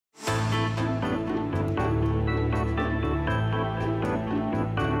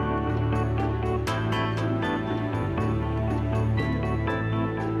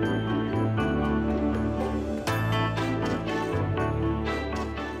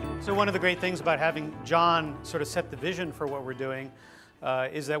So one of the great things about having John sort of set the vision for what we're doing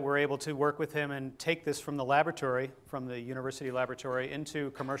is that we're able to work with him and take this from the laboratory, from the university laboratory,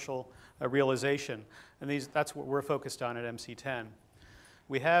 into commercial realization. And that's what we're focused on at MC10.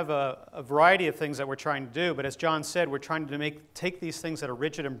 We have a variety of things that we're trying to do, but as John said, we're trying to take these things that are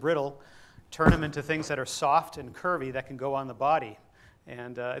rigid and brittle, turn them into things that are soft and curvy that can go on the body.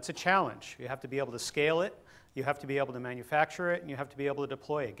 And it's a challenge. You have to be able to scale it, you have to be able to manufacture it, and you have to be able to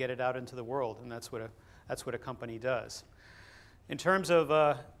deploy it, get it out into the world, and that's what a company does. In terms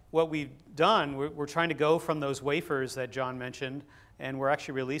of what we've done, we're trying to go from those wafers that John mentioned, and we're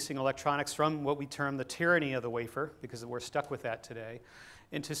actually releasing electronics from what we term the tyranny of the wafer, because we're stuck with that today,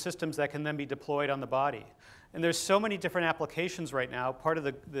 into systems that can then be deployed on the body. And there's so many different applications right now. Part of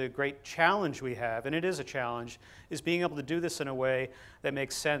the great challenge we have, and it is a challenge, is being able to do this in a way that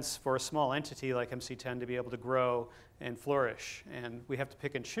makes sense for a small entity like MC10 to be able to grow and flourish. And we have to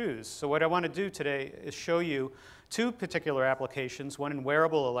pick and choose. So what I want to do today is show you two particular applications, one in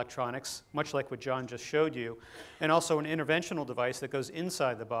wearable electronics, much like what John just showed you, and also an interventional device that goes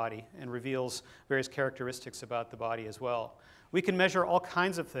inside the body and reveals various characteristics about the body as well. We can measure all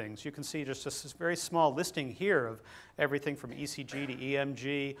kinds of things. You can see just this very small listing here of everything from ECG to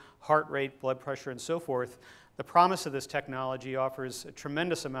EMG, heart rate, blood pressure, and so forth. The promise of this technology offers a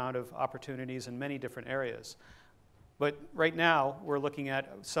tremendous amount of opportunities in many different areas. But right now, we're looking at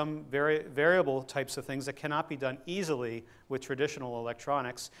some very variable types of things that cannot be done easily with traditional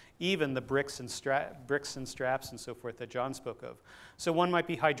electronics, even the bricks and straps and so forth that John spoke of. So one might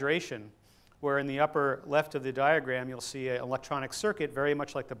be hydration, where in the upper left of the diagram, you'll see an electronic circuit, very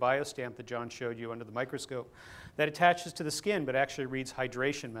much like the biostamp that John showed you under the microscope, that attaches to the skin, but actually reads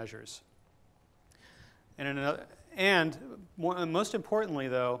hydration measures. And most importantly,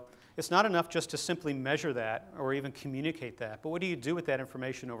 though, it's not enough just to simply measure that or even communicate that, but what do you do with that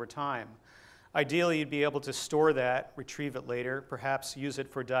information over time? Ideally, you'd be able to store that, retrieve it later, perhaps use it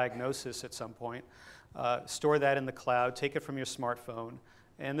for diagnosis at some point, store that in the cloud, take it from your smartphone.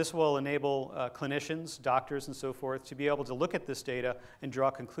 And this will enable clinicians, doctors, and so forth to be able to look at this data and draw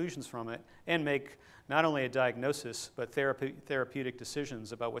conclusions from it and make not only a diagnosis, but therapeutic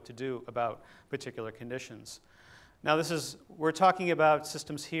decisions about what to do about particular conditions. Now we're talking about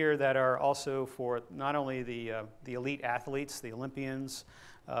systems here that are also for not only the elite athletes, the Olympians,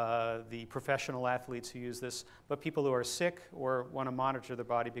 the professional athletes who use this, but people who are sick or want to monitor their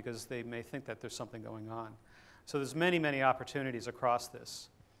body because they may think that there's something going on. So there's many, many opportunities across this.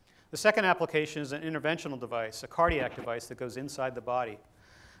 The second application is an interventional device, a cardiac device that goes inside the body.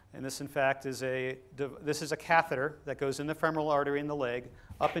 And this, in fact, is a catheter that goes in the femoral artery in the leg,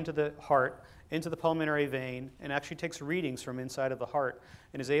 up into the heart, into the pulmonary vein, and actually takes readings from inside of the heart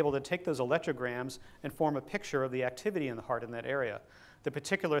and is able to take those electrograms and form a picture of the activity in the heart in that area. The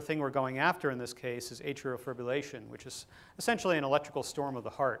particular thing we're going after in this case is atrial fibrillation, which is essentially an electrical storm of the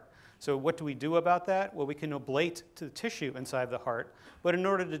heart. So what do we do about that? Well, we can ablate to the tissue inside the heart, but in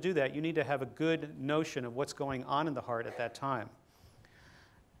order to do that, you need to have a good notion of what's going on in the heart at that time.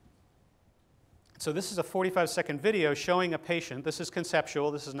 So this is a 45-second video showing a patient. This is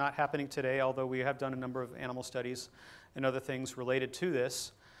conceptual. This is not happening today, although we have done a number of animal studies and other things related to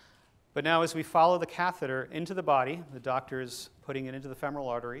this. But now as we follow the catheter into the body, the doctor is putting it into the femoral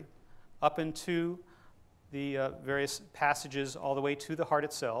artery, up into the various passages all the way to the heart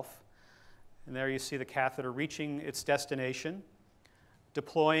itself. And there you see the catheter reaching its destination,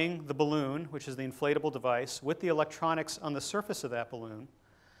 deploying the balloon, which is the inflatable device, with the electronics on the surface of that balloon,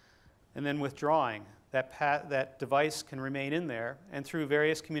 and then withdrawing. That device can remain in there, and through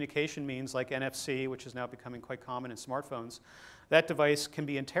various communication means like NFC, which is now becoming quite common in smartphones, that device can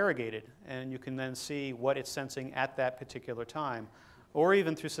be interrogated, and you can then see what it's sensing at that particular time, or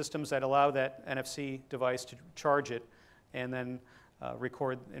even through systems that allow that NFC device to charge it and then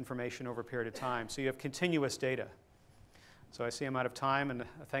record information over a period of time. So you have continuous data. So I see I'm out of time, and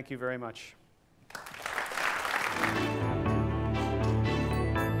thank you very much.